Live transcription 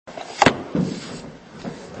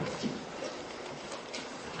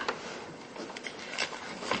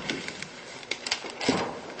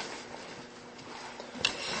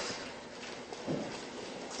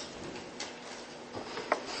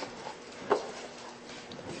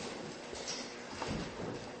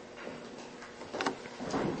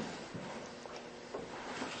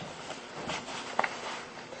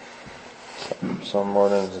Some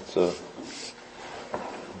mornings it's a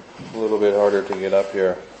little bit harder to get up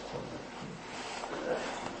here.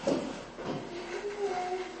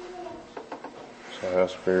 So I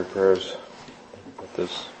ask for your prayers that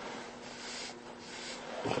this,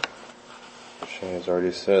 she has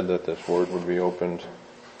already said that this word would be opened.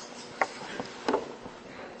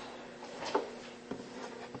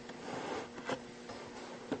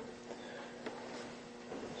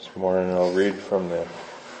 This morning I'll read from the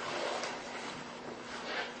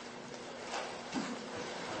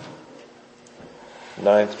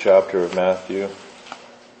ninth chapter of Matthew.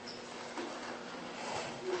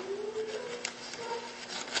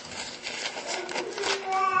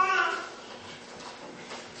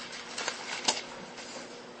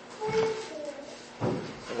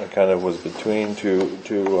 I kind of was between two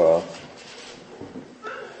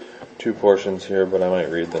portions here, but I might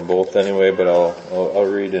read them both anyway. But I'll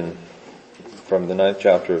read from the ninth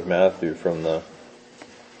chapter of Matthew, from the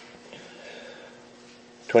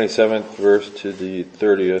 27th verse to the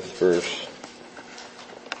 30th verse.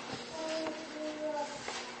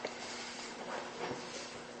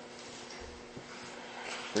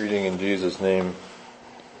 Reading in Jesus' name.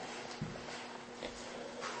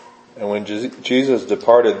 And when Jesus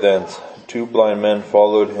departed thence, 2 blind men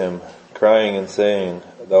followed him, crying and saying,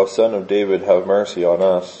 Thou Son of David, have mercy on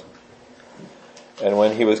us. And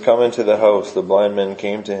when he was come into the house, the blind men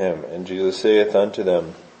came to him, and Jesus saith unto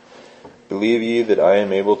them, Believe ye that I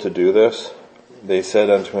am able to do this? They said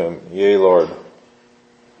unto him, Yea, Lord.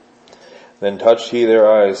 Then touched he their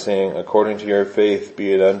eyes, saying, According to your faith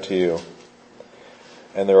be it unto you.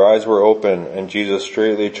 And their eyes were open, and Jesus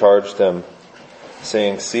straightly charged them,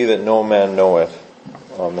 saying, See that no man know it.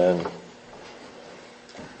 Amen.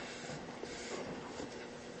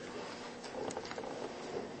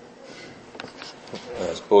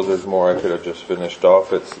 I suppose there's more I could have just finished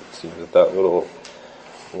off. It seems that little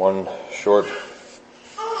one short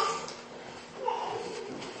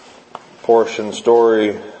portion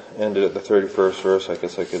story ended at the 31st verse. I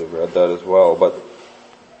guess I could have read that as well, but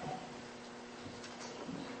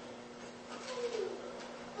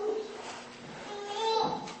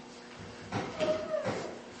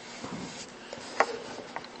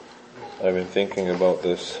I've been thinking about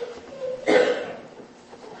this,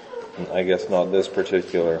 I guess not this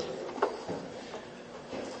particular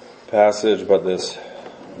passage, but this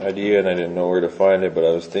idea, and I didn't know where to find it, but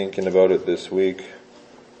I was thinking about it this week.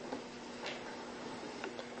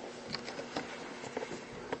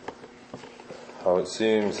 How it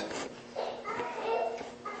seems,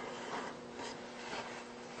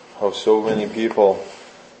 how so many people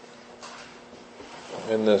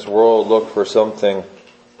in this world look for something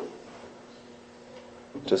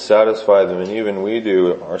to satisfy them, and even we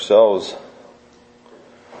do ourselves.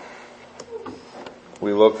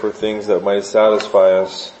 We look for things that might satisfy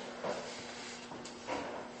us,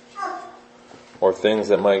 or things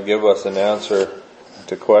that might give us an answer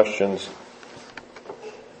to questions,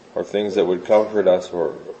 or things that would comfort us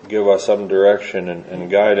or give us some direction and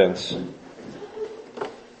guidance.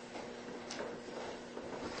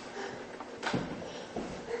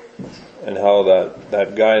 And how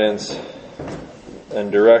that guidance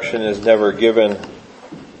and direction is never given,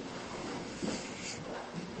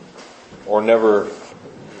 or never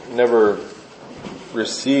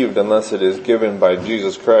received unless it is given by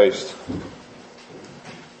Jesus Christ.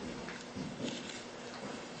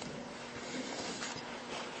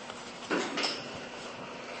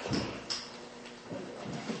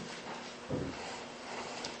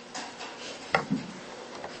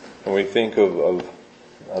 And we think of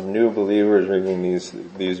new believers reading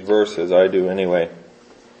these verses, I do anyway.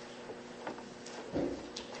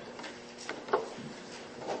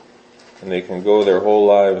 And they can go their whole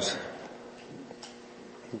lives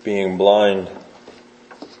being blind.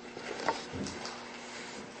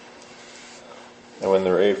 And when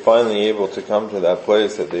they're finally able to come to that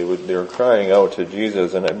place that they're crying out to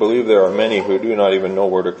Jesus, and I believe there are many who do not even know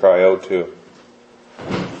where to cry out to.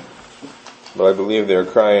 But I believe they're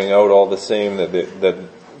crying out all the same that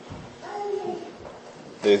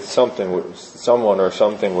someone or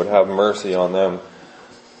something would have mercy on them.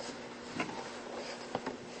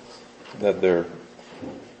 That their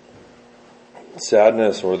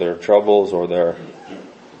sadness or their troubles or their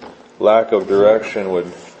lack of direction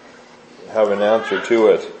would have an answer to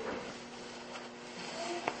it.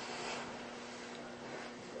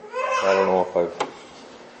 I don't know if I've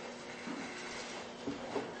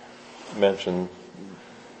mentioned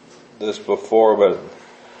this before, but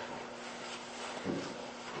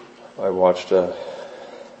I watched a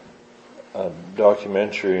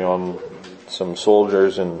documentary on some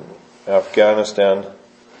soldiers in Afghanistan,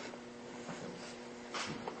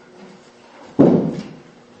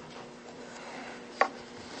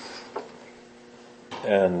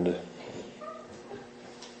 And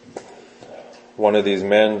one of these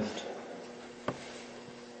men,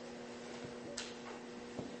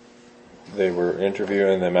 they were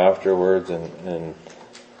interviewing them afterwards, and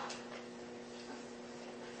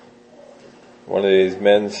one of these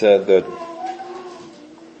men said that,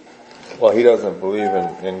 well, he doesn't believe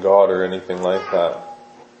in God or anything like that.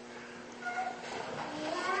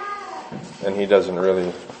 And he doesn't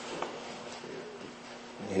really,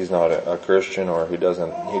 he's not a Christian, or he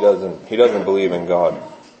doesn't believe in God.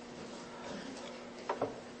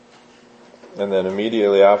 And then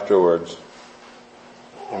immediately after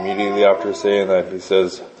saying that, he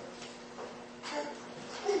says,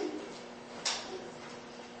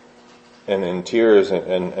 and in tears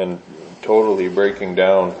and totally breaking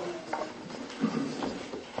down,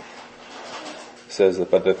 says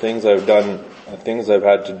that, but the things I've done, the things I've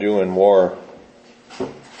had to do and more,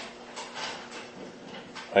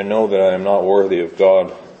 I know that I am not worthy of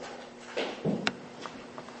God.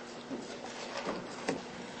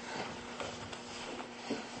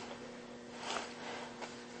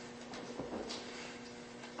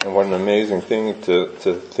 And what an amazing thing to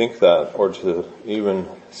think that, or to even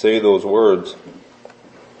say those words.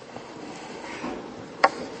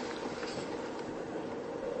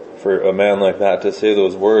 For a man like that to say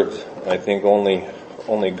those words, I think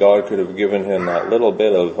only God could have given him that little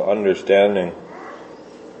bit of understanding,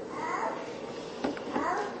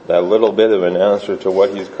 that little bit of an answer to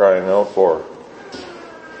what he's crying out for.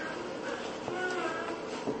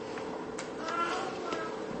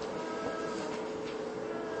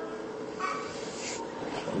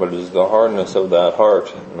 But it is the hardness of that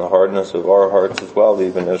heart, and the hardness of our hearts as well,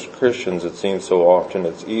 even as Christians. It seems so often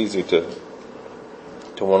it's easy to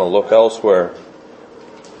want to look elsewhere.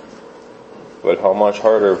 But how much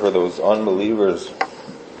harder for those unbelievers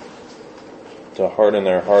to harden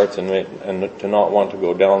their hearts and to not want to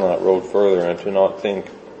go down that road further, and to not think,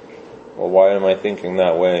 well, why am I thinking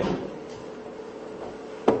that way?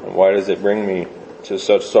 And why does it bring me to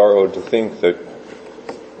such sorrow to think that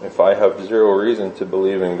if I have zero reason to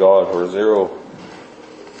believe in God, or zero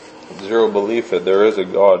belief that there is a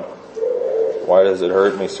God, why does it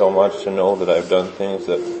hurt me so much to know that I've done things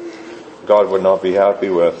that God would not be happy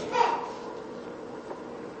with?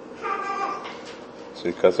 It's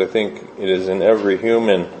because I think it is in every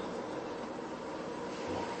human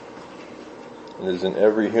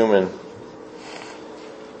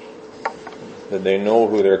that they know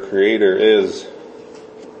who their Creator is,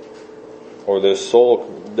 or this soul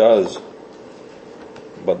does,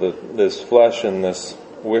 but this flesh and this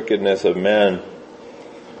wickedness of man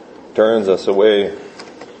turns us away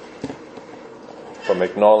from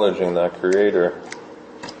acknowledging that Creator,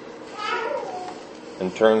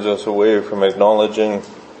 and turns us away from acknowledging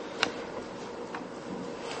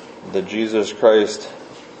that Jesus Christ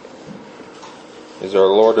is our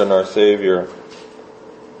Lord and our Savior,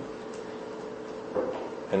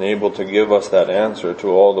 and able to give us that answer to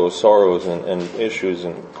all those sorrows and issues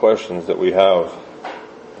and questions that we have.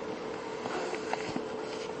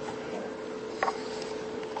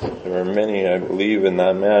 There are many, I believe, in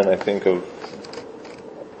that man I think of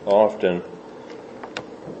often.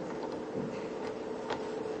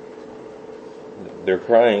 They're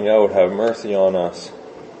crying out, have mercy on us.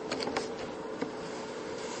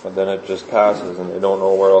 But then it just passes, and they don't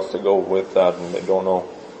know where else to go with that, and they don't know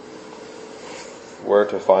where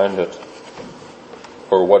to find it,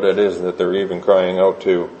 or what it is that they're even crying out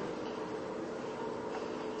to.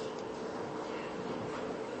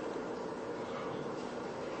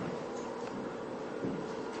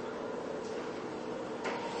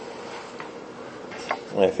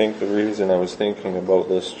 I think the reason I was thinking about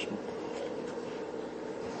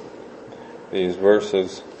these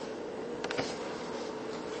verses,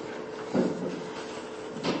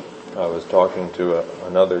 I was talking to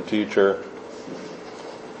another teacher,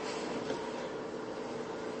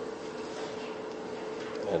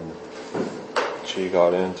 and she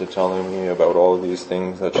got into telling me about all of these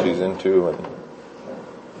things that she's into, and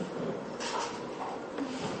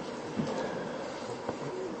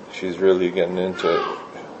she's really getting into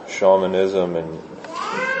shamanism and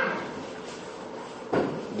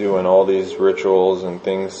doing all these rituals and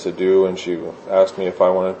things to do, and she asked me if I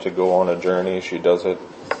wanted to go on a journey. She does it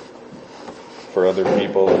for other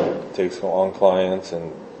people, takes on clients,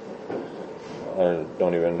 and I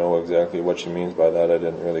don't even know exactly what she means by that. I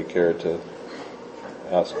didn't really care to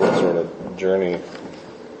ask what sort of journey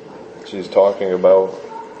she's talking about.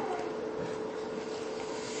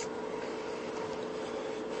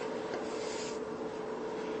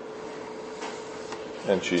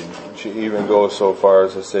 And she even goes so far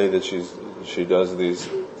as to say that she does these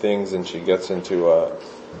things, and she gets into a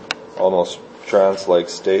almost trance-like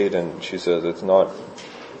state, and she says it's not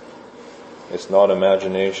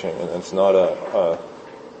imagination, and it's not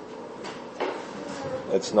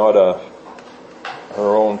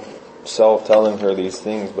her own self telling her these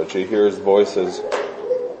things, but she hears voices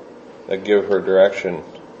that give her direction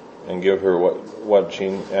and give her what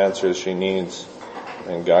answers she needs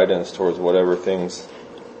and guidance towards whatever things.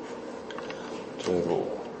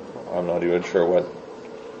 I'm not even sure what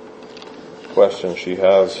question she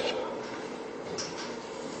has.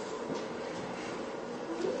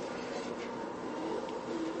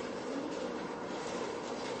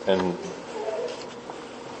 And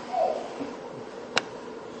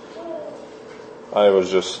I was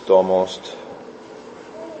just almost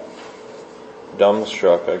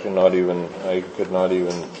dumbstruck. I could not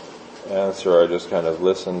even answer. I just kind of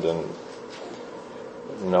listened and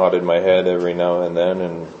nodded my head every now and then,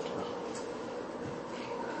 and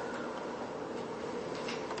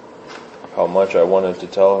how much I wanted to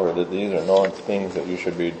tell her that these are not things that you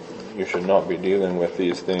should not be dealing with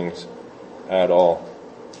these things at all.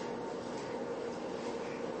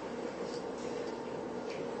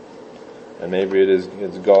 And maybe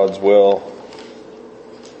it's God's will.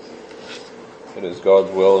 It is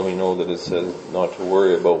God's will, and we know that it says not to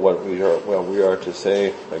worry about what we are to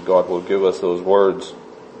say, that God will give us those words.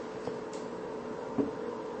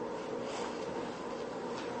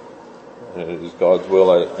 And it is God's will.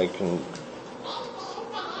 I can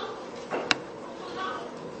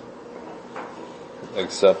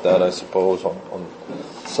accept that, I suppose, on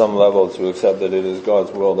some level, to accept that it is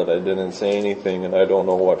God's will that I didn't say anything, and I don't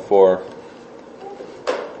know what for.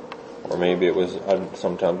 Or maybe it was,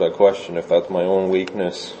 sometimes I question if that's my own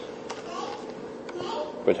weakness.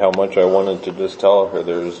 But how much I wanted to just tell her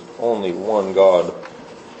there's only one God.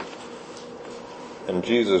 And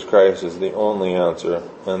Jesus Christ is the only answer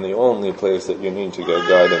and the only place that you need to get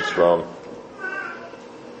guidance from.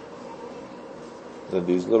 That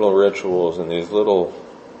these little rituals and these little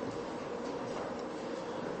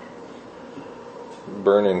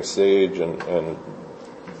burning sage and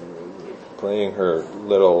playing her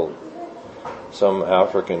little some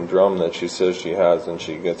African drum that she says she has, and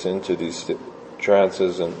she gets into these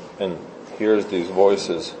trances and hears these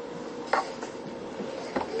voices.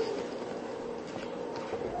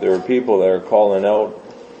 There are people that are calling out,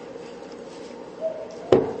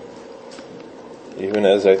 even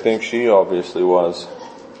as I think she obviously was.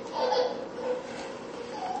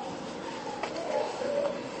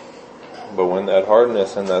 But when that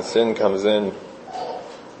hardness and that sin comes in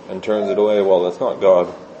and turns it away, well, that's not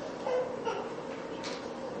God.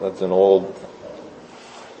 That's an old,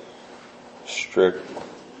 strict,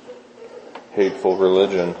 hateful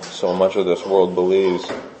religion so much of this world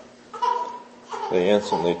believes. They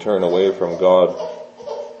instantly turn away from God.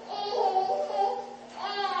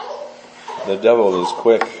 The devil is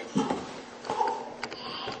quick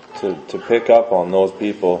to pick up on those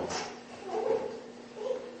people.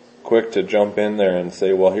 Quick to jump in there and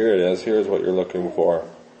say, well, here it is. Here's what you're looking for.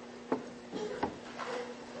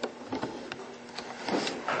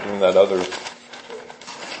 And that other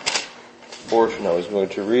portion I was going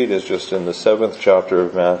to read is just in the 7th chapter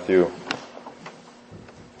of Matthew.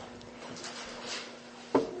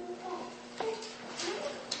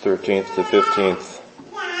 (13th to 15th).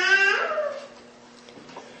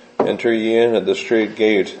 Enter ye in at the strait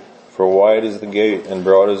gate, for wide is the gate, and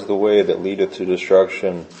broad is the way that leadeth to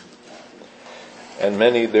destruction. And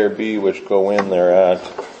many there be which go in thereat,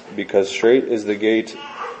 because strait is the gate,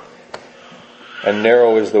 and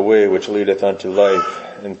narrow is the way which leadeth unto life,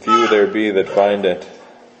 and few there be that find it.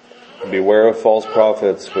 Beware of false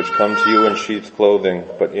prophets, which come to you in sheep's clothing,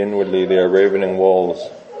 but inwardly they are ravening wolves.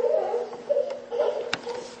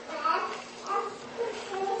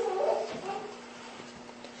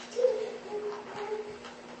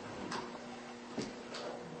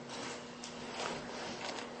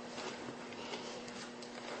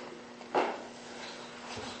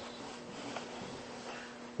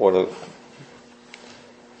 What a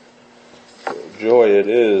joy it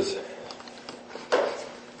is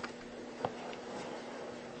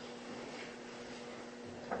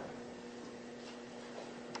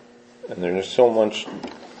and there's so much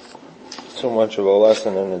of a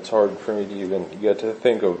lesson, and it's hard for me to even get to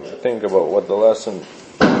think about what the lesson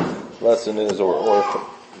is, or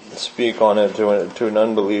speak on it to an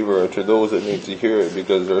unbeliever or to those that need to hear it,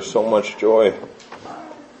 because there's so much joy.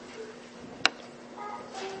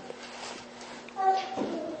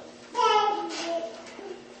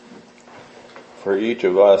 For each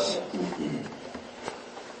of us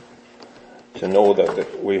to know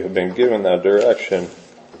that we have been given that direction,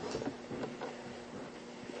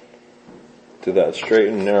 to that straight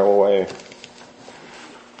and narrow way.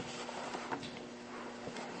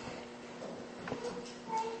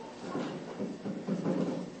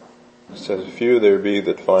 It says, few there be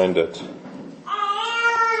that find it.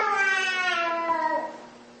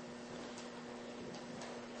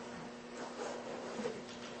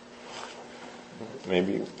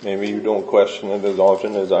 Maybe you don't question it as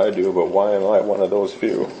often as I do, but why am I one of those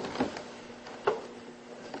few?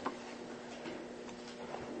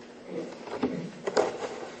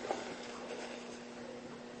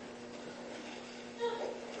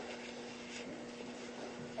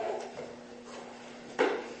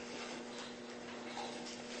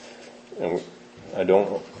 And I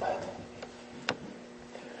don't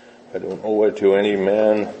owe it to any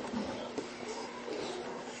man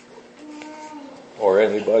or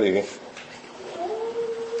anybody,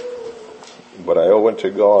 but I owe it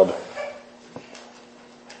to God.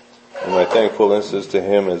 And my thankfulness is to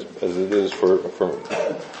Him as it is for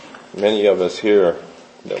many of us here,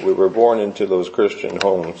 that we were born into those Christian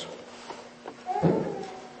homes,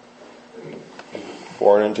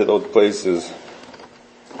 born into those places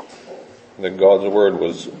that God's Word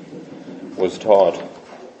was taught.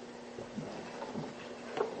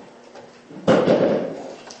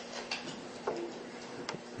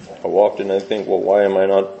 How often I think, well, why am I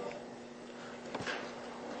not,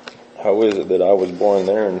 how is it that I was born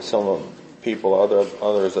there and some people,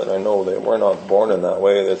 others that I know, they were not born in that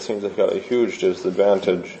way? That seems like a huge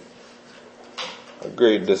disadvantage, a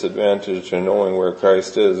great disadvantage to knowing where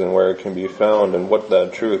Christ is and where it can be found and what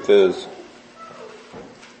that truth is.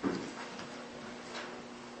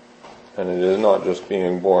 And it is not just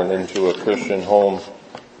being born into a Christian home.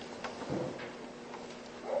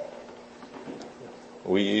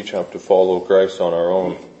 We each have to follow Christ on our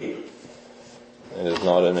own. It is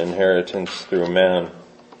not an inheritance through man.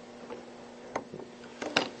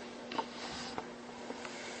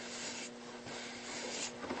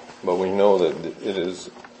 But we know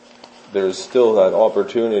that there is still that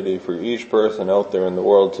opportunity for each person out there in the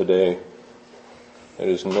world today. It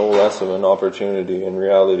is no less of an opportunity in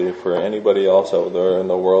reality for anybody else out there in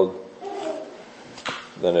the world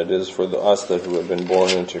than it is for us that who have been born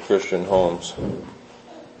into Christian homes.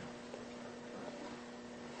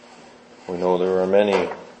 We know there are many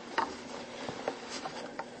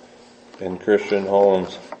in Christian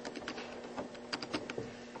homes.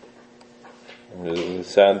 And it is a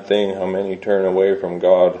sad thing how many turn away from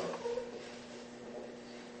God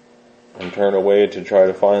and turn away to try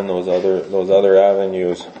to find those other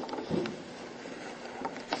avenues.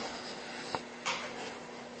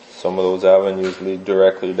 Some of those avenues lead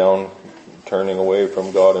directly down, turning away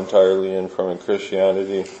from God entirely and from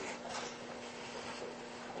Christianity.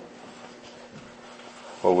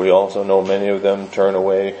 But we also know many of them turn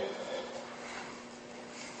away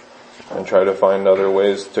and try to find other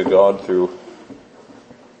ways to God through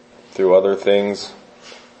other things,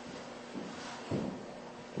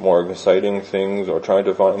 more exciting things, or trying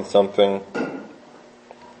to find something.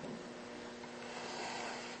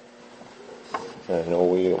 I know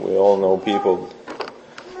we all know people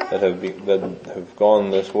that have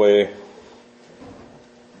gone this way.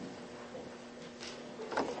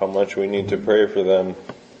 How much we need to pray for them,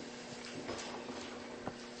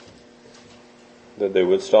 that they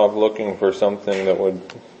would stop looking for something that would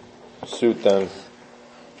suit them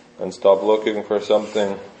and stop looking for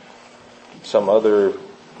something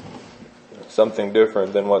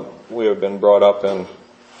different than what we have been brought up in.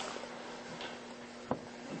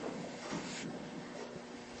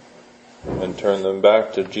 And turn them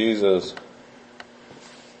back to Jesus.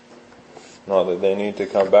 Not that they need to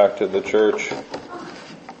come back to the church,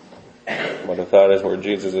 but if that is where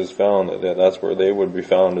Jesus is found, that's where they would be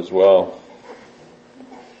found as well.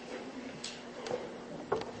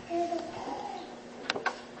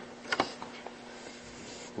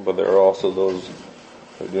 But there are also those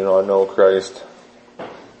who do not know Christ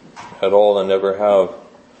at all and never have.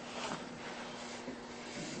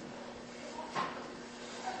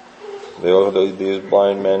 They look at these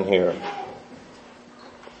blind men here.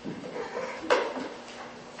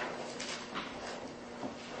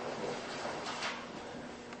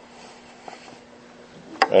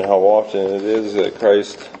 And how often it is that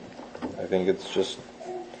Christ, I think it's just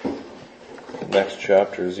the next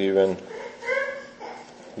chapters even,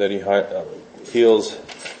 that He heals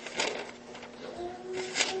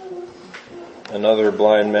another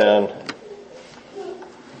blind man.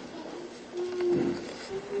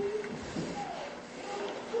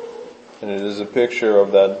 And it is a picture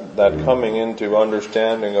of that coming into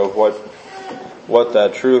understanding of what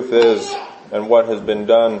that truth is and what has been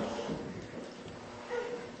done.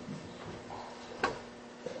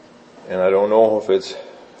 And I don't know if it's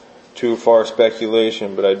too far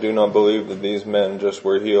speculation, but I do not believe that these men just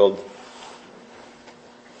were healed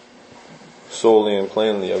solely and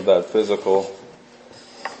plainly of that physical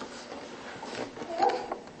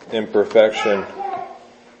imperfection.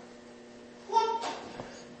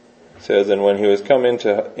 It says, and when he was come into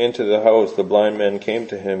the house, the blind men came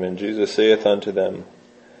to him, and Jesus saith unto them,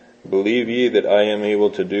 Believe ye that I am able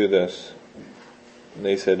to do this? And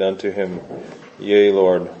they said unto him, Yea,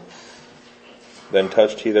 Lord. Then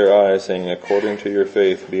touched he their eyes, saying, According to your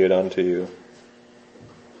faith be it unto you.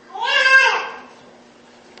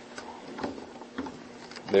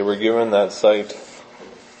 They were given that sight.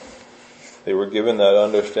 They were given that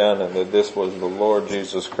understanding that this was the Lord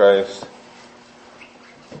Jesus Christ.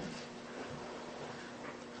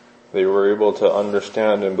 They were able to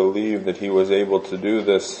understand and believe that he was able to do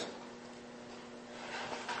this.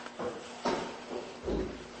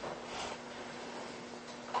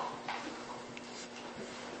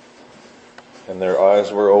 And their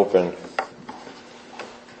eyes were open.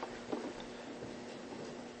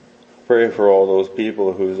 Pray for all those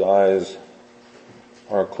people whose eyes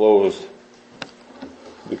are closed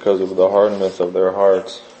because of the hardness of their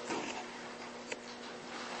hearts.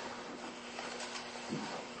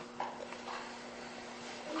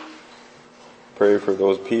 Pray for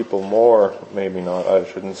those people more, maybe not, I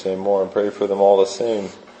shouldn't say more, pray for them all the same.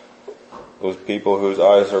 Those people whose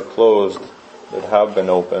eyes are closed that have been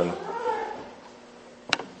opened.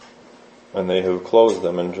 And they have closed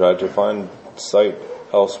them and tried to find sight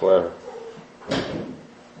elsewhere.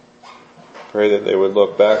 Pray that they would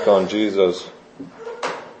look back on Jesus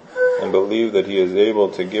and believe that he is able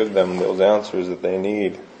to give them those answers that they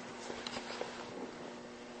need.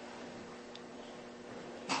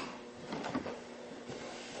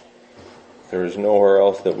 There is nowhere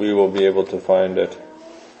else that we will be able to find it.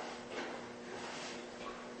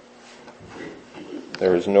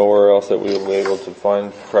 There is nowhere else that we will be able to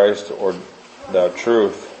find Christ or that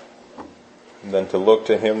truth than to look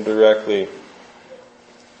to him directly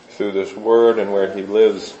through this word and where he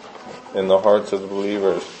lives in the hearts of the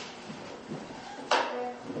believers.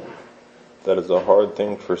 That is a hard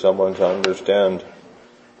thing for someone to understand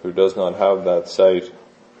who does not have that sight.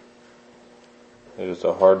 It is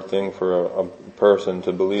a hard thing for a person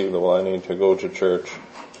to believe that, well, I need to go to church.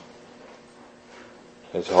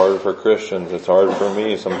 It's hard for Christians. It's hard for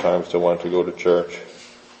me sometimes to want to go to church.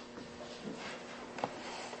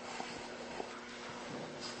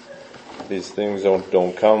 These things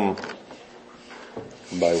don't come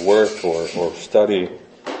by work or study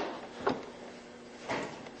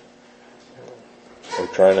or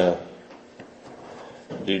trying to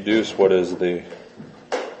deduce what is the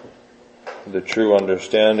true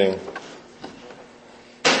understanding.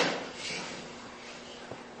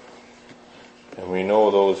 And we know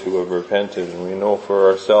those who have repented, and we know for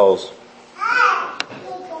ourselves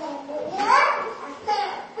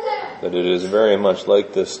that it is very much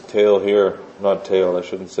like this tale here. Not tale, I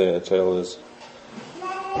shouldn't say a tale is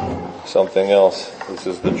something else. This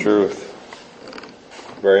is the truth.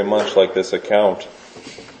 Very much like this account.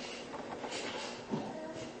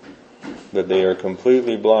 That they are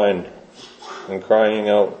completely blind and crying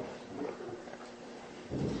out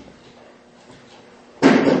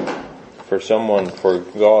for someone, for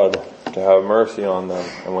God to have mercy on them.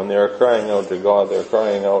 And when they are crying out to God, they're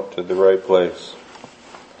crying out to the right place.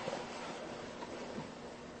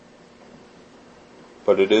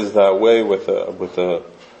 But it is that way with a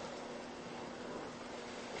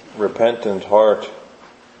repentant heart,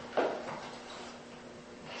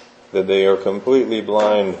 that they are completely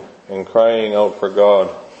blind and crying out for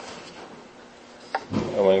God.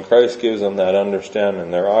 And when Christ gives them that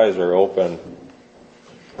understanding, their eyes are open.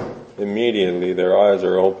 Immediately their eyes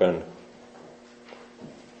are open.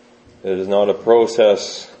 It is not a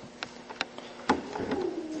process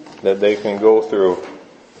that they can go through.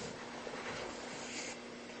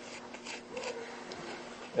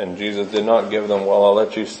 And Jesus did not give them, well, I'll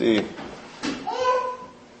let you see,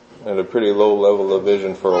 at a pretty low level of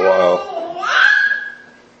vision for a while.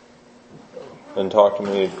 And talk to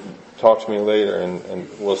me later, and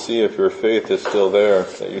we'll see if your faith is still there,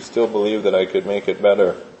 that you still believe that I could make it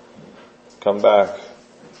better. Come back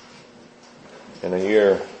in a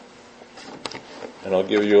year, and I'll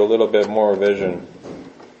give you a little bit more vision.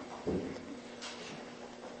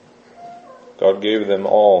 God gave them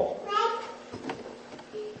all,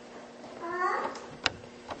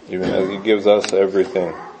 even as he gives us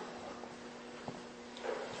everything.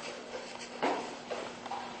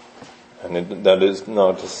 And that is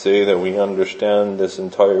not to say that we understand this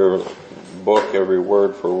entire book, every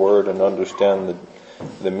word for word, and understand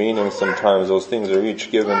the meaning sometimes. Those things are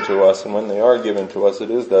each given to us, and when they are given to us,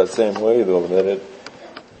 it is that same way though, that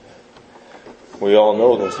we all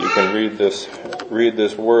know this. You can read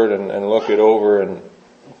this word and look it over and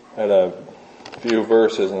at a few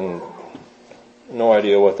verses and no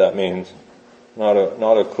idea what that means. Not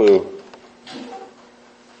a clue.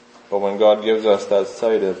 But when God gives us that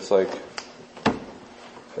sight, it's like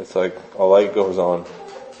a light goes on.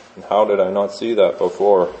 And how did I not see that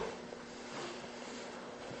before?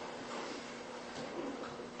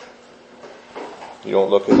 You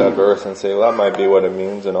don't look at that verse and say, well, that might be what it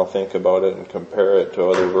means, and I'll think about it and compare it to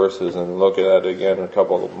other verses and look at it again a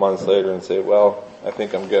couple of months later and say, well, I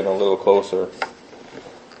think I'm getting a little closer.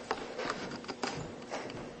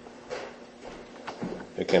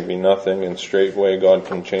 It can be nothing, and straightway God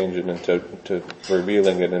can change it into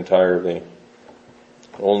revealing it entirely.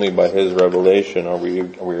 Only by His revelation are we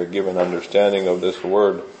given understanding of this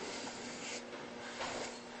word.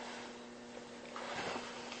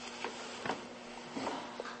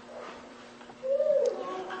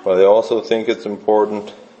 But I also think it's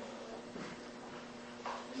important,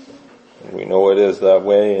 and we know it is that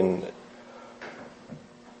way, and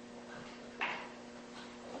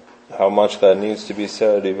how much that needs to be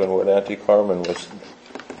said, even what Auntie Carmen was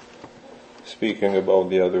speaking about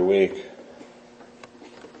the other week.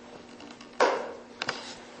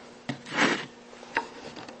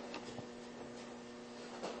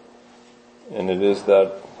 And it is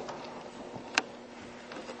that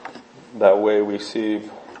way we see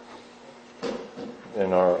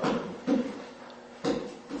in our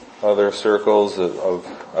other circles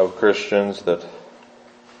of Christians that,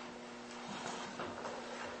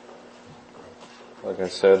 like I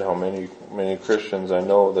said, how many Christians I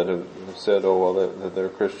know that have said, oh well, that they're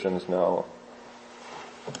Christians now.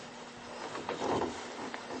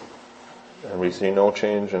 And we see no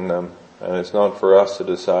change in them. And it's not for us to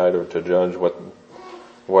decide or to judge what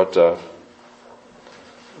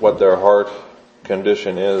their heart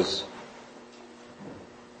condition is.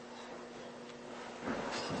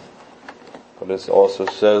 But it also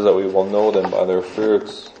says that we will know them by their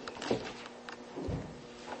fruits.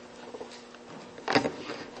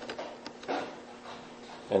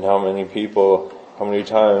 And how many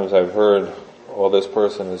times I've heard, well, this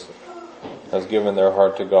person has given their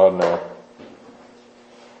heart to God now.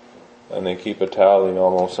 And they keep a tally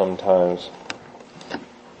almost sometimes.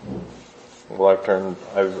 Well,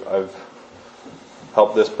 I've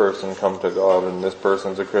helped this person come to God, and this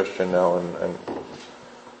person's a Christian now,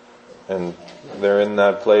 and they're in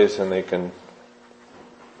that place, and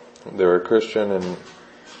they're a Christian,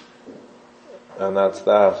 and that's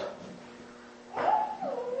that.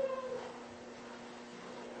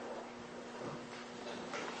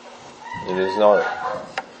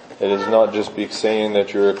 It is not just be saying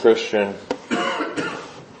that you're a Christian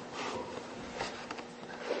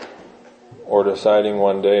or deciding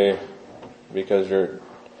one day because you're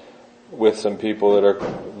with some people that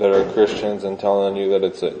are Christians and telling you that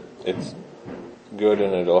it's good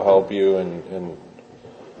and it'll help you and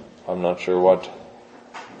I'm not sure what.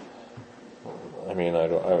 I mean,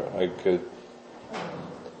 I could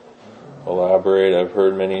elaborate. I've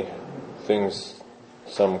heard many things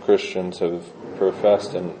some Christians have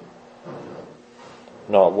professed, and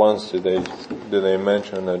not once do they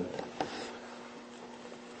mention that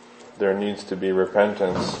there needs to be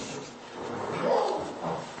repentance.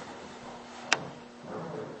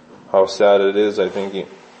 How sad it is, I think,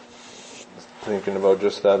 thinking about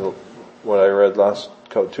just that, what I read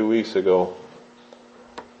 2 weeks ago,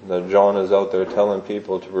 that John is out there telling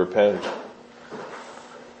people to repent,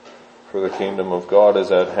 for the kingdom of God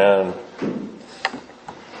is at hand.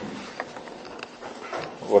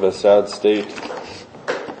 What a sad state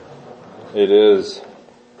it is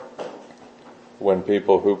when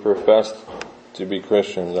people who profess to be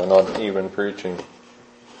Christians are not even preaching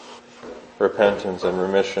repentance and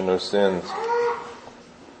remission of sins,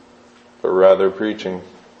 but rather preaching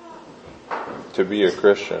to be a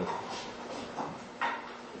Christian.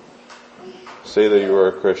 Say that you are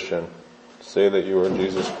a Christian. Say that you are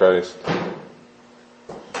Jesus Christ.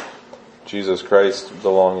 Jesus Christ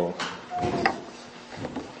belonging.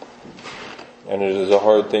 And it is a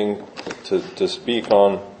hard thing to speak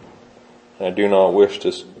on. And I do not wish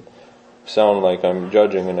to sound like I'm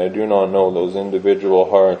judging, and I do not know those individual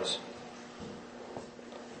hearts.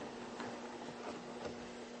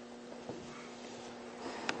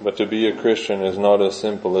 But to be a Christian is not as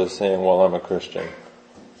simple as saying, well, I'm a Christian.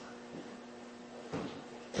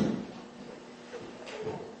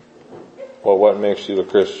 Well, what makes you a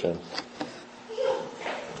Christian?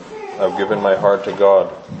 I've given my heart to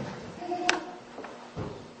God.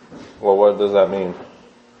 Well, what does that mean?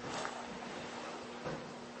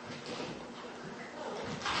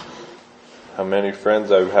 how many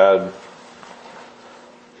friends I've had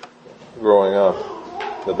growing up,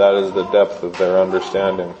 that is the depth of their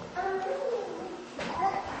understanding.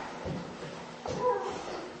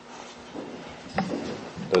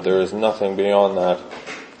 That there is nothing beyond that.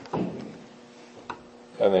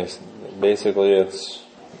 And basically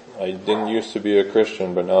I didn't used to be a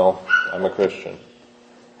Christian, but now I'm a Christian.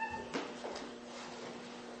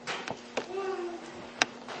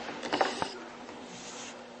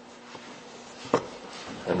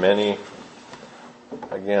 And many,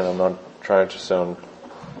 again, I'm not trying to sound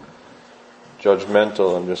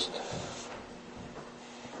judgmental, I'm just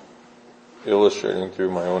illustrating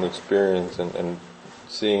through my own experience and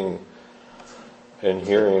seeing and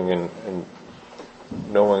hearing and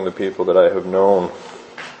knowing the people that I have known.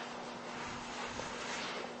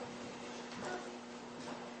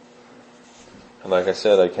 And like I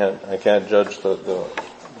said, I can't judge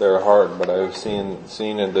their heart, but I've seen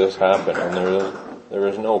this happen, and there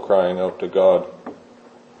is no crying out to God.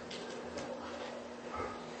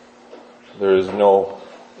 There is no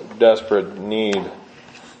desperate need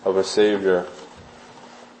of a Savior.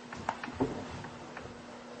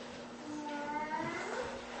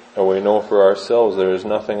 And we know for ourselves there is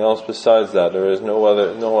nothing else besides that. There is no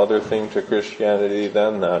other thing to Christianity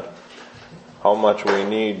than that. How much we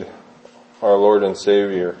need our Lord and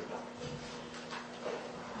Savior.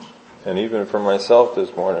 And even for myself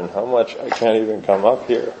this morning, how much I can't even come up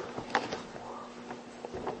here.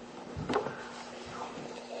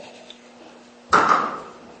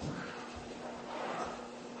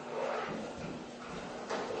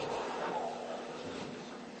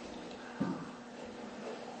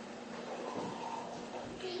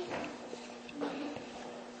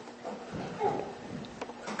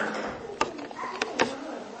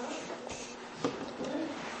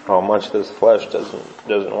 How much this flesh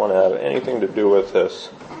doesn't want to have anything to do with this.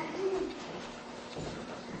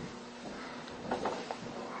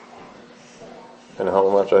 And how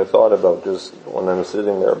much I thought about just when I'm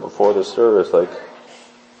sitting there before the service, like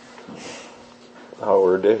how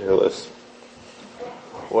ridiculous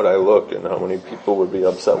would I look and how many people would be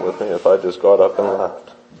upset with me if I just got up and left.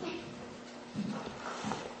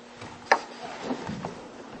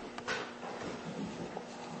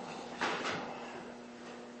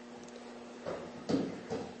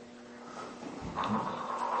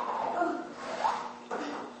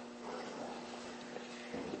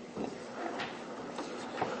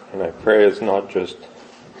 And I pray it's not just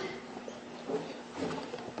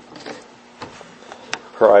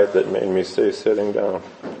pride that made me stay sitting down.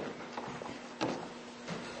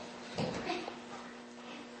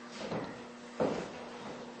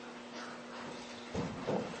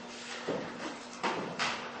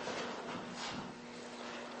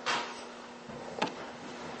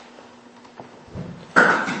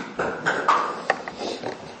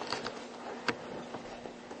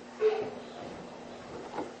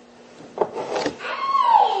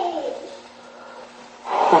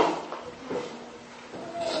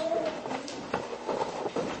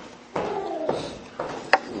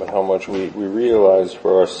 How much we realize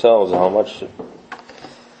for ourselves how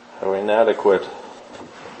inadequate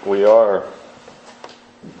we are.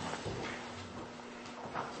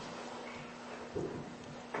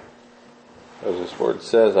 As this word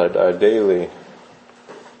says, I die daily.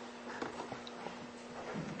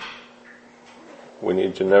 We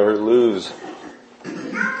need to never lose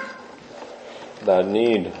that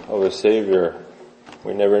need of a Savior.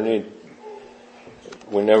 We never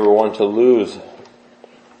want to lose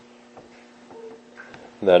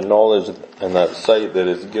that knowledge and that sight that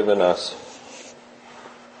is given us.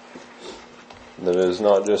 That is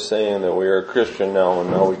not just saying that we are a Christian now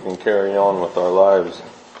and now we can carry on with our lives.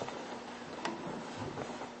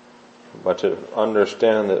 But to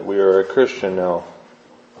understand that we are a Christian now.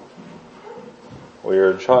 We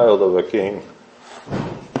are a child of a King.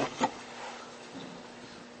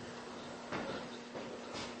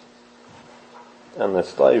 And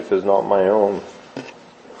this life is not my own.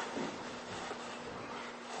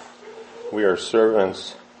 We are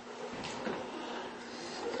servants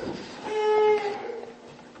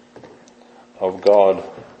of God.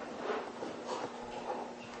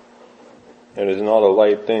 It is not a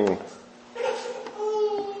light thing.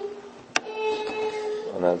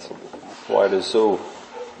 And that's why it is so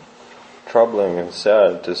troubling and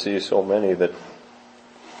sad to see so many that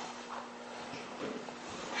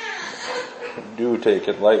do take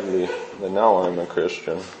it lightly, that now I'm a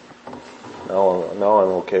Christian. Now I'm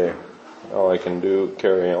okay. Now I can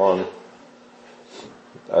carry on.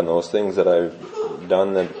 And those things that I've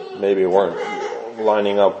done that maybe weren't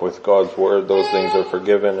lining up with God's Word, those things are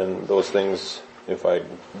forgiven, and those things if I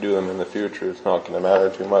do them in the future, it's not going to matter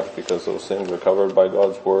too much because those things are covered by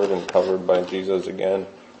God's Word and covered by Jesus again.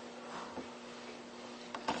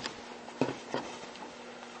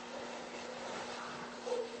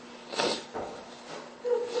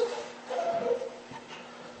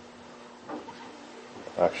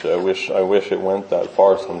 Actually, I wish it went that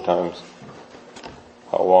far sometimes.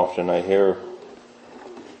 How often I hear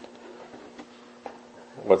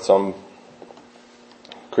what some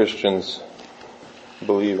Christians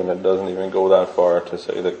believe, and it doesn't even go that far to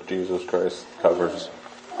say that Jesus Christ covers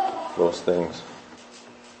those things.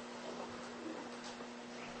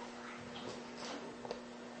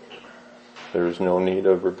 There is no need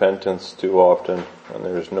of repentance too often, and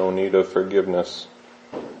there is no need of forgiveness,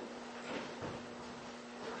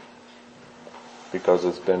 because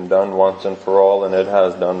it's been done once and for all, and it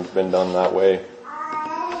has been done that way.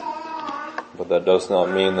 But that does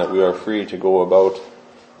not mean that we are free to go about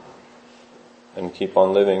and keep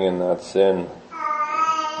on living in that sin,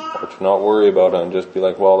 or to not worry about it and just be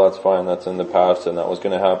like, well, that's fine, that's in the past, and that was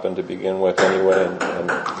going to happen to begin with anyway, and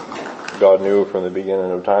God knew from the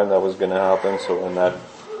beginning of time that was going to happen, so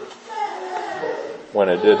when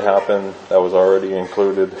it did happen, that was already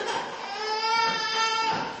included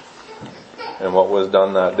in what was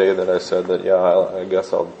done that day that I said that, yeah, I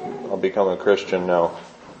guess I'll become a Christian now.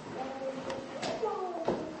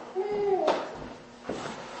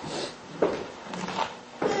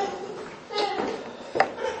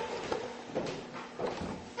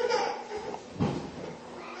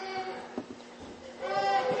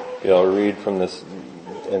 Yeah, I'll read from the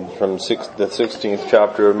 16th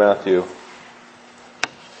chapter of Matthew.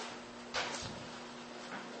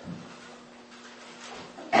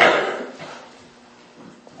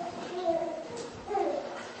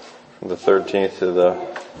 From the 13th to the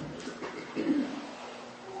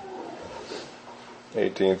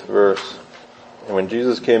 18th verse. And when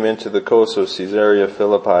Jesus came into the coast of Caesarea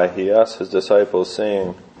Philippi, he asked his disciples,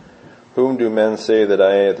 saying, "Whom do men say that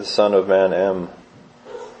I, the Son of Man, am?"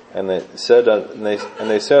 And they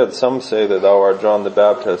said, "Some say that thou art John the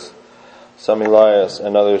Baptist, some Elias,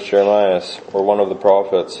 and others Jeremias, or one of the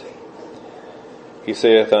prophets." He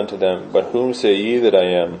saith unto them, "But whom say ye that I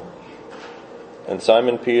am?" And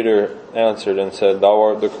Simon Peter answered and said, "Thou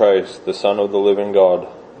art the Christ, the Son of the living God."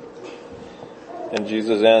 And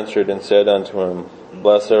Jesus answered and said unto him,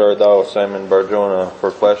 "Blessed art thou, Simon Bar-Jonah,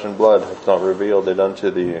 for flesh and blood hath not revealed it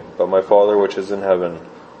unto thee, but my Father which is in heaven.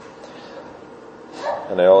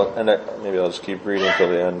 Maybe I'll just keep reading till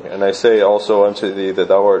the end. And I say also unto thee that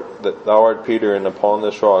thou art Peter, and upon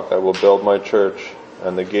this rock I will build my church,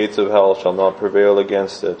 and the gates of hell shall not prevail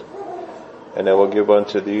against it. And I will give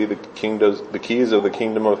unto thee the keys of the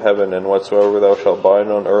kingdom of heaven, and whatsoever thou shalt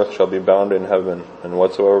bind on earth shall be bound in heaven, and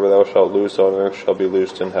whatsoever thou shalt loose on earth shall be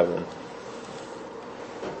loosed in heaven."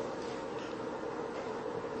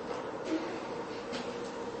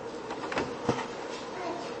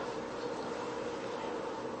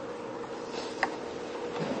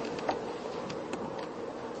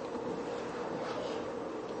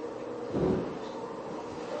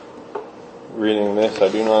 Reading this, I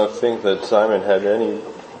do not think that Simon had any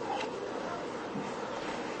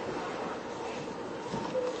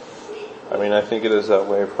I think it is that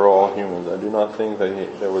way for all humans. I do not think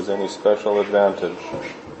that there was any special advantage.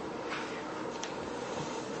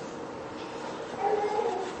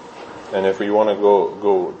 And if we want to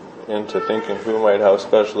go into thinking who might have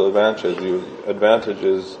special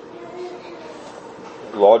advantages,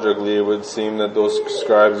 logically it would seem that those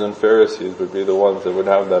scribes and Pharisees would be the ones that would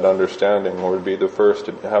have that understanding, or would be the first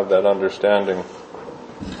to have that understanding.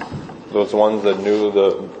 Those ones that knew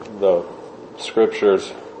the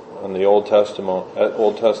scriptures and the Old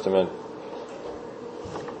Testament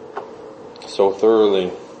so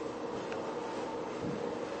thoroughly.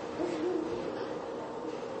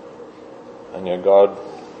 And yet God,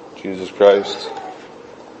 Jesus Christ,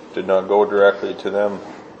 did not go directly to them.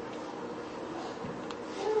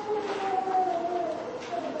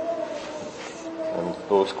 And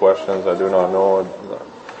those questions, I do not know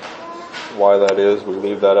why that is. We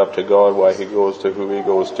leave that up to God, why He goes to who He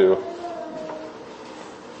goes to.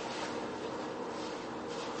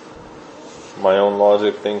 My own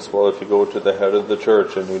logic thinks, well, if you go to the head of the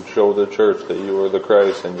church and you show the church that you are the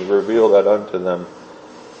Christ and you reveal that unto them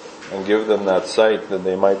and give them that sight that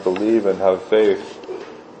they might believe and have faith,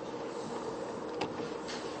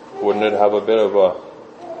 wouldn't it have a bit of a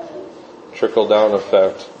trickle-down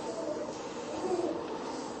effect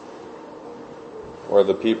where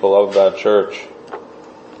the people of that church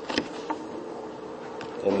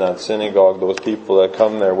in that synagogue, those people that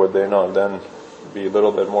come there, would they not then be a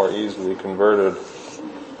little bit more easily converted?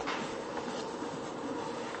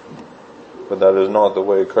 But that is not the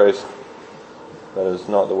way that is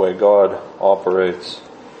not the way God operates.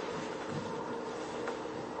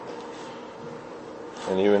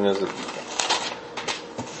 And even as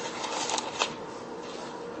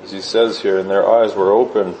he says here, and their eyes were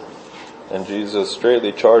open, and Jesus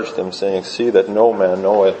straightly charged them, saying, "See that no man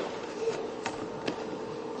know it."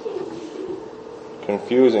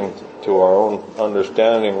 Confusing to our own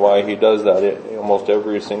understanding why he does that almost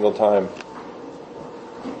every single time.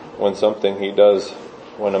 When something he does,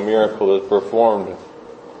 when a miracle is performed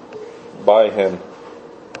by him,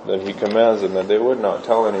 then he commands them that they would not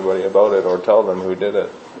tell anybody about it or tell them who did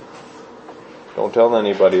it. Don't tell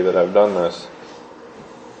anybody that I've done this.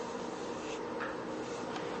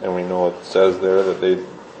 And we know it says there that they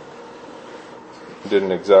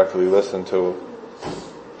didn't exactly listen to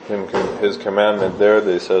his commandment there.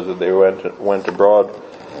 They says that they went abroad,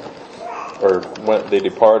 they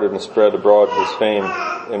departed and spread abroad his fame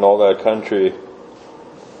in all that country.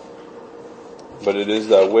 But it is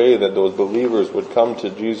that way that those believers would come to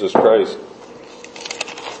Jesus Christ,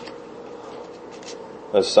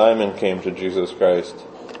 as Simon came to Jesus Christ.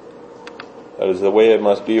 That is the way it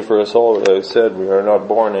must be for us all. As I said, we are not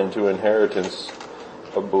born into inheritance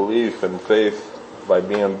of belief and faith by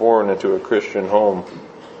being born into a Christian home.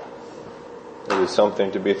 It is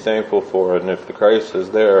something to be thankful for, and if the Christ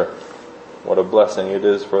is there, what a blessing it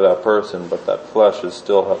is for that person, but that flesh is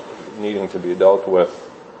still needing to be dealt with.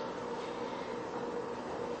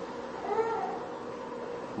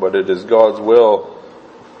 But it is God's will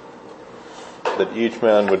that each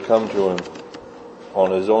man would come to him on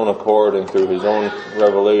his own accord and through his own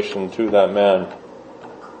revelation to that man,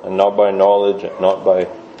 and not by knowledge, and not by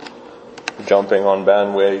jumping on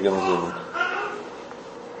bandwagons, and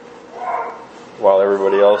while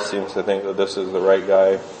everybody else seems to think that this is the right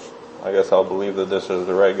guy, I guess I'll believe that this is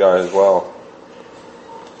the right guy as well.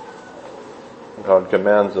 God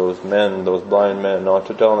commands those blind men, not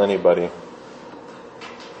to tell anybody.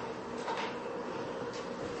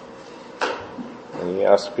 And he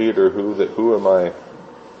asked Peter, who am I?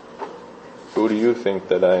 Who do you think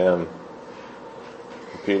that I am?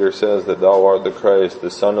 And Peter says that thou art the Christ, the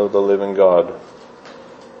Son of the living God.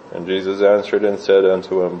 And Jesus answered and said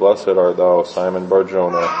unto him, Blessed art thou, Simon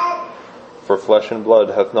Bar-Jonah, for flesh and blood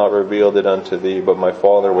hath not revealed it unto thee, but my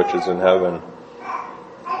Father which is in heaven.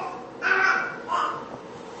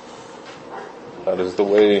 That is the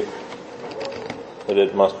way that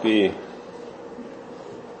it must be.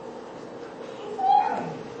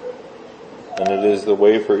 And it is the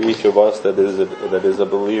way for each of us that is a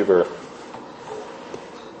believer.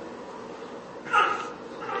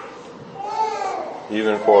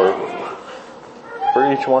 Even for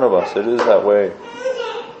each one of us, it is that way.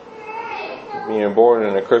 Being born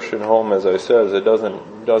in a Christian home, as I said, it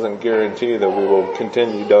doesn't guarantee that we will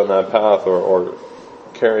continue down that path or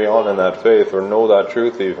carry on in that faith or know that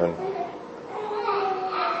truth even.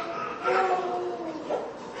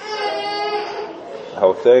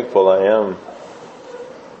 How thankful I am.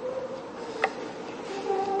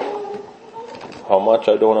 How much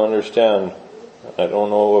I don't understand. I don't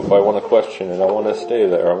know if I want to question it. I want to stay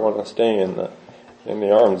there. I want to stay in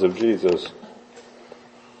the arms of Jesus.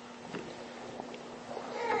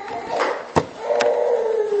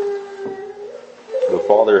 The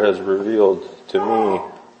Father has revealed to me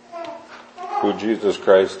who Jesus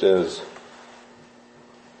Christ is.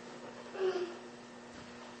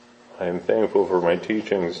 I am thankful for my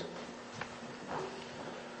teachings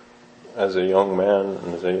as a young man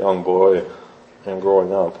and as a young boy and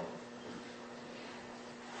growing up.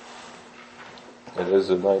 It is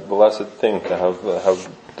a blessed thing to have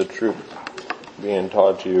the truth being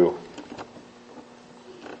taught to you.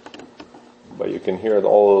 But you can hear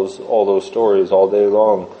all those stories all day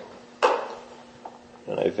long.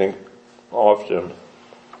 And I think often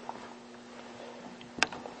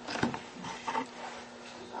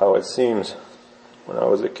how it seems when I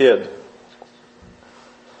was a kid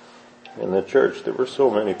in the church, there were so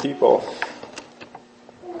many people.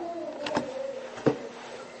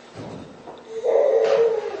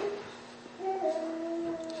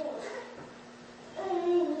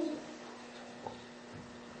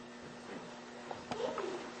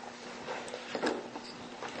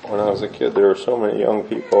 When I was a kid, there were so many young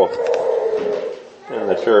people in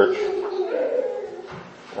the church.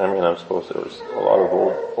 I mean, I'm supposed there was a lot of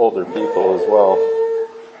older people as well.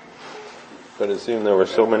 But it seemed there were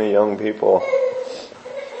so many young people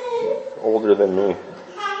older than me.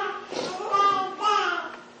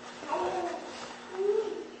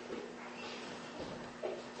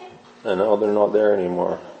 And now they're not there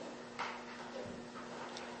anymore.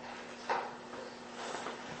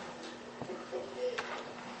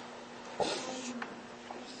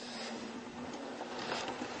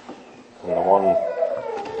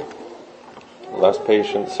 one less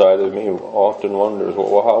patient side of me often wonders,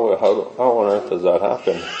 well, how on earth does that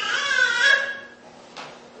happen?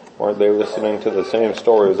 Weren't they listening to the same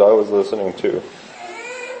stories I was listening to?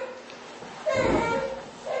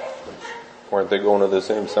 Weren't they going to the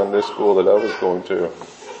same Sunday school that I was going to?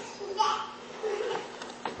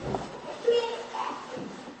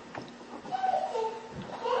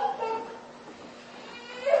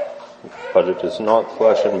 But it is not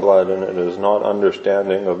flesh and blood, and it is not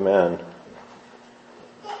understanding of man.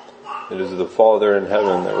 It is the Father in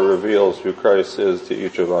heaven that reveals who Christ is to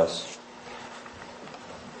each of us.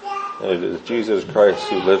 And it is Jesus Christ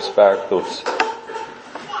who lifts back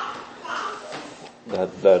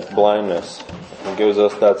that blindness and gives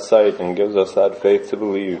us that sight and gives us that faith to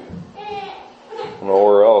believe.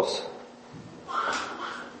 Nowhere else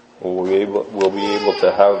will be able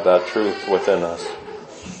to have that truth within us.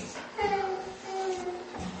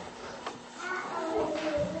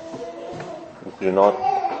 Do not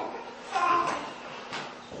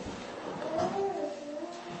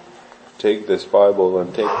take this Bible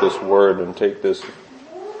and take this word and take this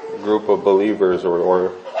group of believers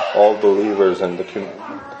or all believers and the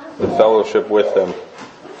fellowship with them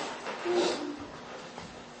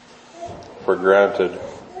for granted.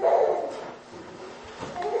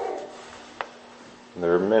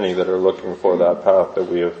 There are many that are looking for that path that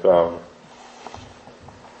we have found.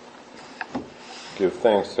 Give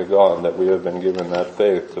thanks to God that we have been given that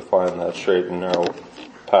faith to find that straight and narrow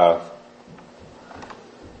path.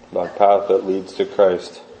 That path that leads to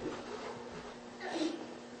Christ.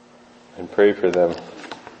 And pray for them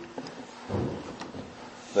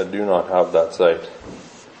that do not have that sight.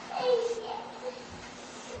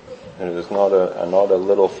 It is not a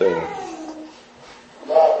little thing.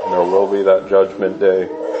 And there will be that judgment day.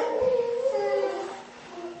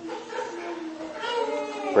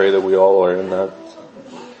 Pray that we all are in that,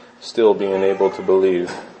 still being able to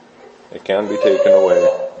believe. It can be taken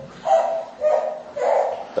away.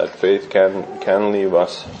 That faith can leave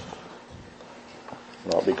us.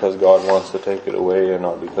 Not because God wants to take it away and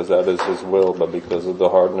not because that is His will, but because of the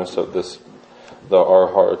hardness of our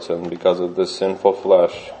hearts and because of this sinful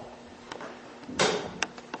flesh.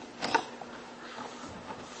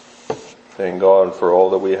 Thank God for all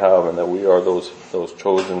that we have and that we are those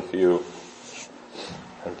chosen few.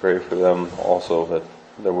 And pray for them also that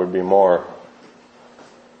there would be more.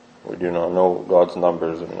 We do not know God's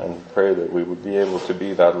numbers, and pray that we would be able to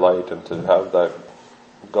be that light and to have that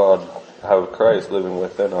God, have Christ living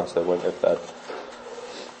within us, that if that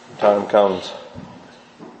time comes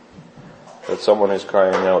that someone is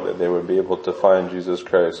crying out, that they would be able to find Jesus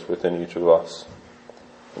Christ within each of us.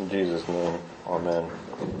 In Jesus' name, amen.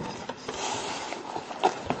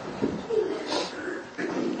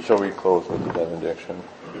 Shall we close with the benediction?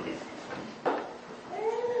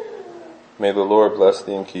 May the Lord bless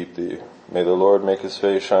thee and keep thee. May the Lord make His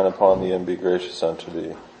face shine upon thee and be gracious unto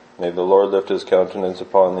thee. May the Lord lift His countenance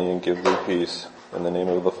upon thee and give thee peace. In the name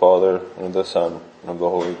of the Father, and of the Son, and of the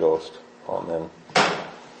Holy Ghost. Amen.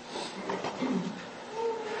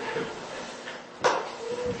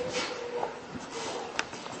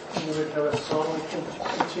 You would have a song we can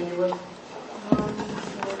continue with?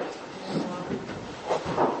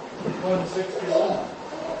 161.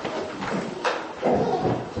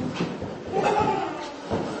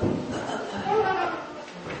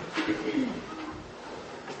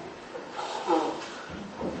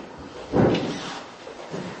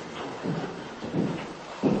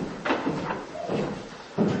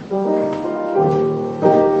 With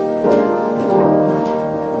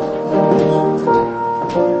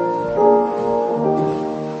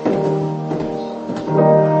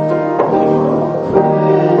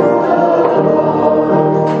the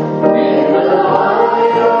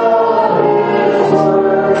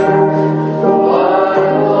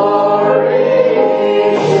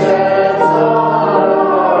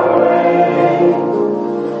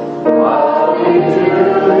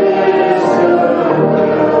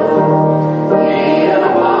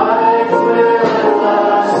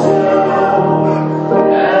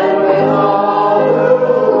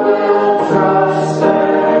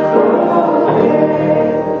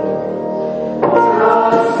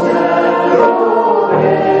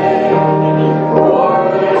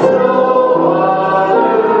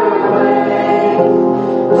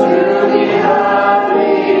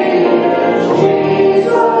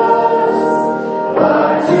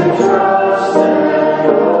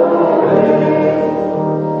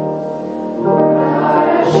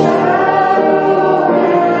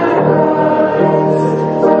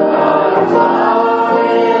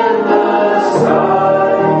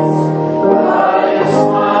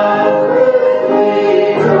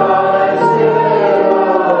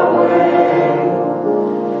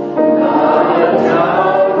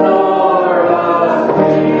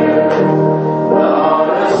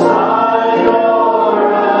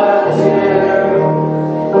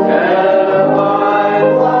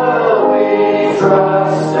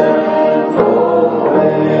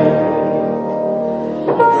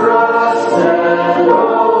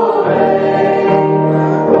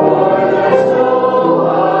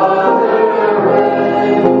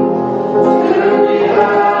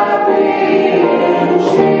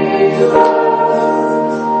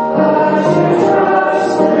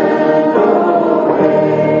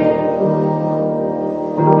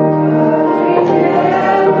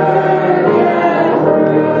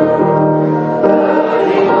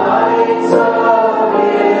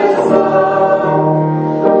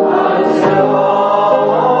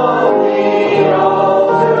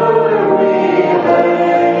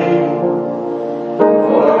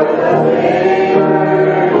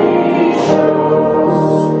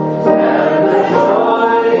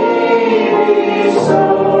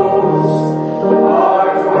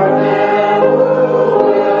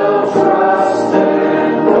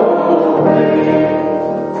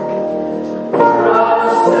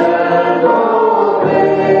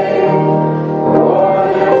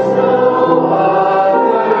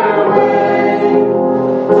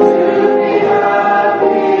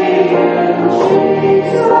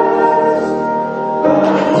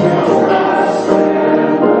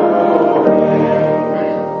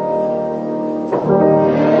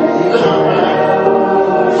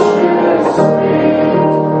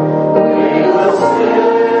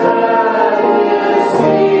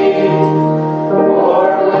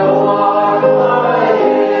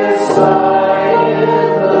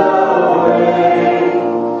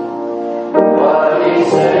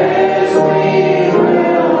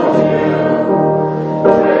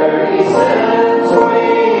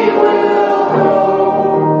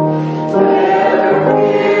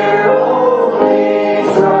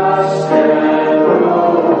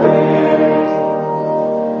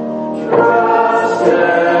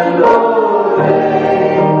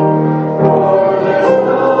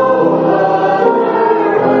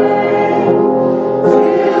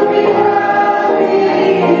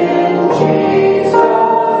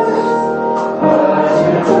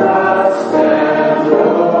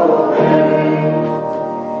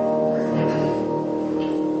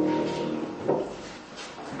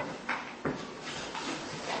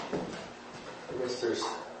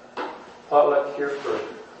potluck here for,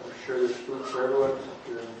 I'm sure there's food for everyone.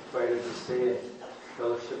 You're invited to stay and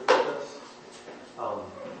fellowship with us.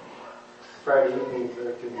 Friday evening,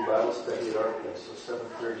 there can be Bible study at our place, so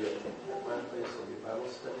 7:30 at my place will be Bible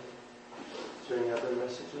study. Is there any other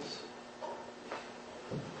messages?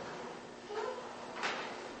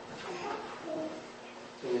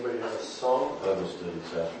 Anybody have a song? Bible study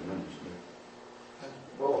this afternoon, isn't it?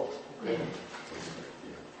 Oh, okay.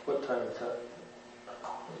 What time is that?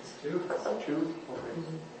 It's 2. 2? Okay.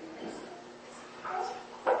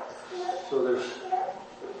 So there's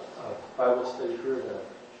a Bible study here at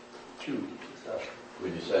 2 this afternoon. We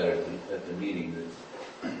decided at the meeting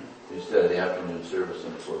that instead of the afternoon service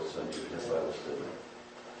on the fourth Sunday, we'd have Bible study.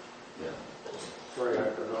 Yeah. Sorry, I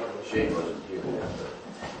forgot. Shane wasn't here.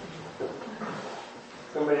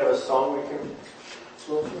 Somebody have a song we can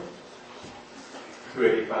go through?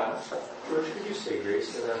 285. George, could you say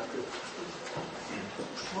grace then after?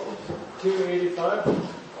 285.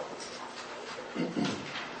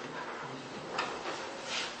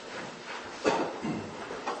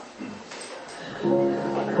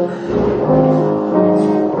 Oh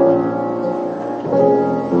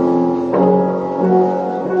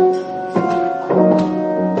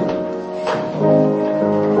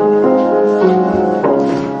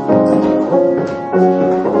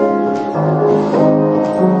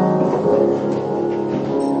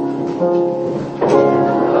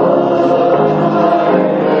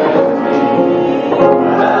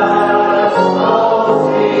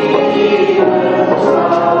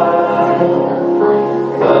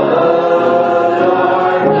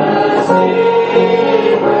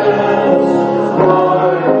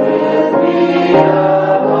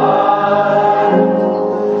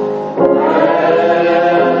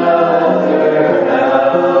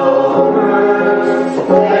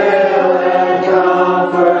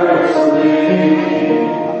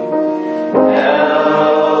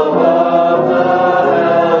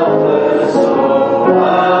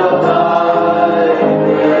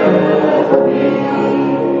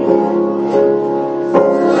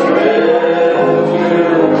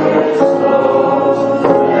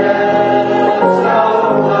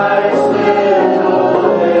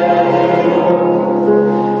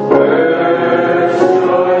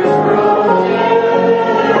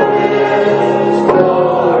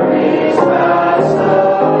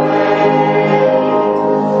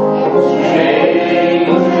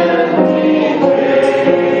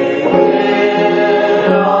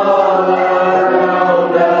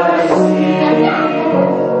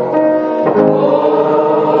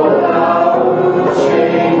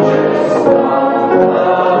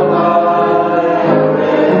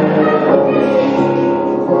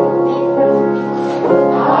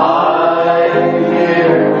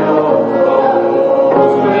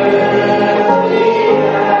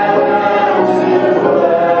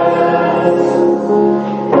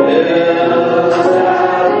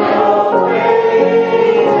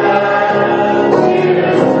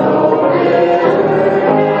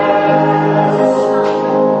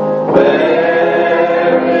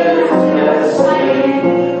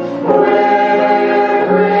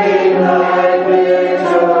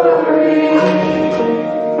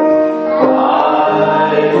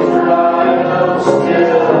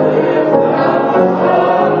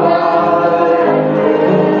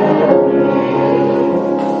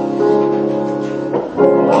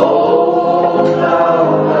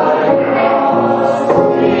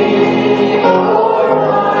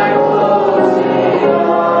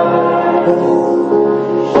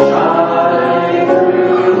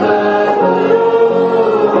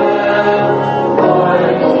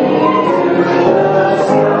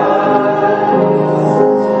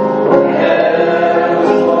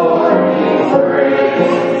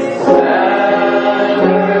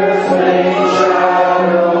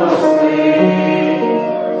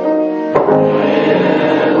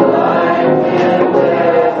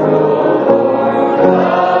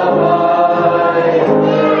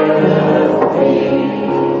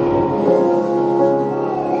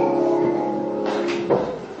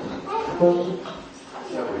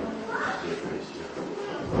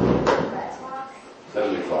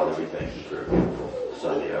for a beautiful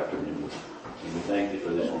Sunday afternoon. And we thank Thee for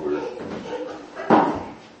this word.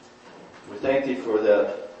 We thank Thee for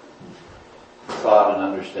that thought and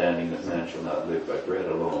understanding that man shall not live by bread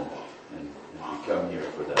alone. And we come here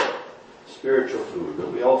for that spiritual food.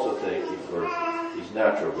 But we also thank Thee for these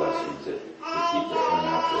natural blessings that keep the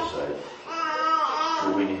natural side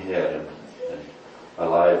moving ahead and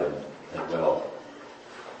alive and well.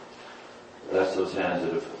 Bless those hands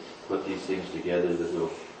that have put these things together that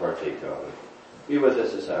we'll partake of it. Be with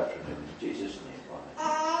us this afternoon. In Jesus' name, amen.